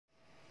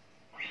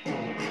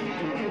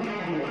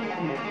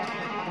1,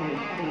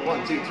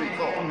 2, 3,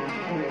 4. 1,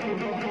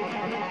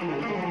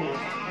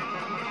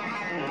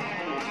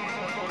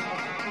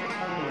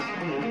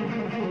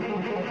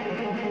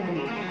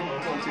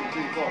 2,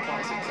 3, 4,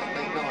 5, 6, 7,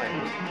 8, 9.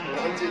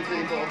 1, 2,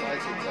 3, 4,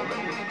 5, 6, 7,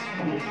 8.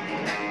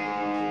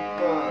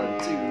 1,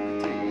 2,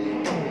 3,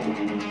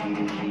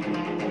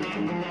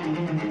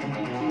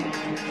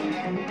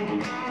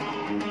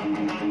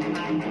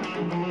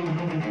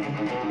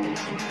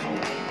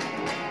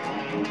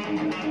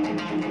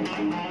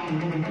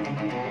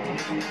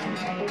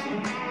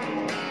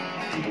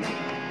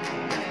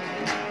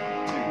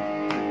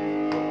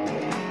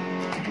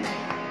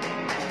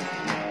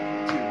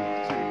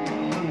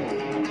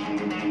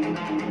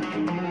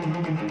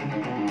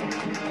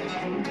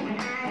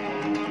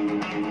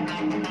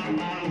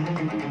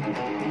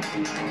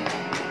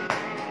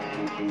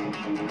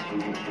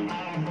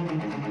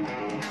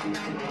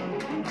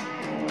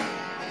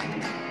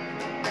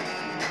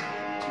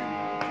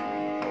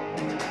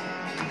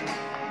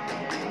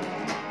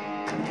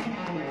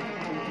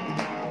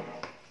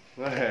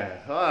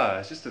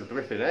 it's just a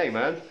riff in A,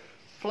 man.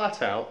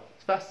 Flat out,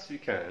 as fast as you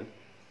can,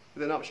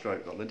 with an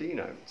upstroke on the D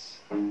notes.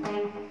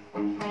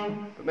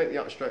 But make the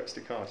upstroke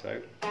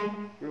staccato,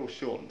 real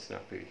short and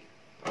snappy.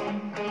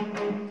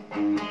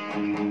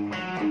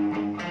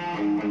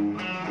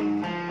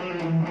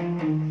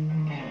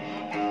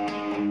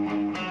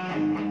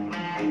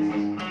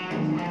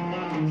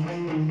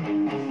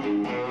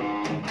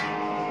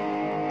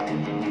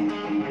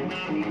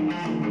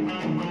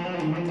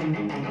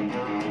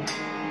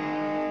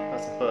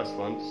 First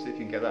one, see if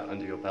you can get that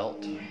under your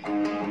belt.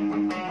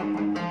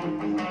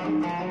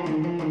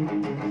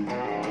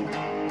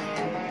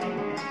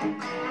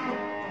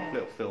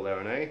 Little fill there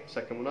on A,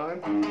 second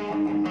one home.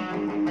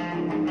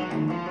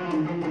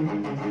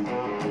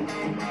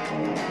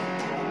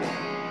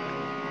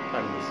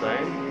 And the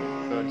same,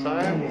 third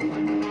time.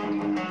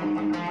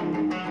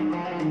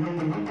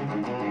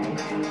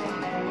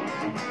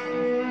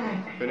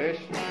 Finish.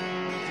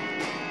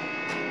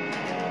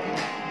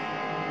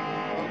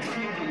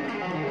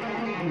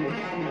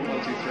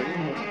 1, 2, 3,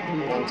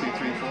 1, 2, 3,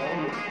 4,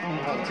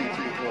 1, 2, 3,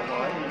 4,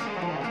 5.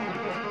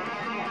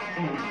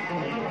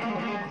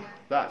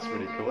 That's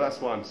really cool. That's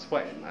why I'm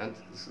sweating, man.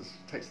 This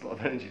takes a lot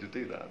of energy to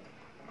do that.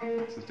 So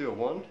let's do a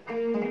 1,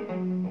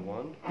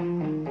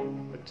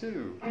 a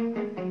 2,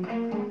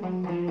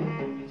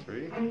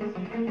 3.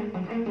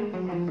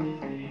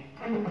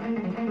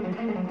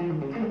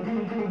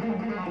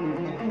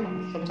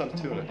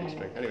 Sometimes 2 on a D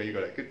string. Anyway, you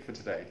got it. Good for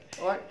today.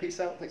 Alright, peace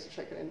out. Thanks for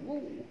checking in.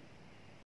 Woo.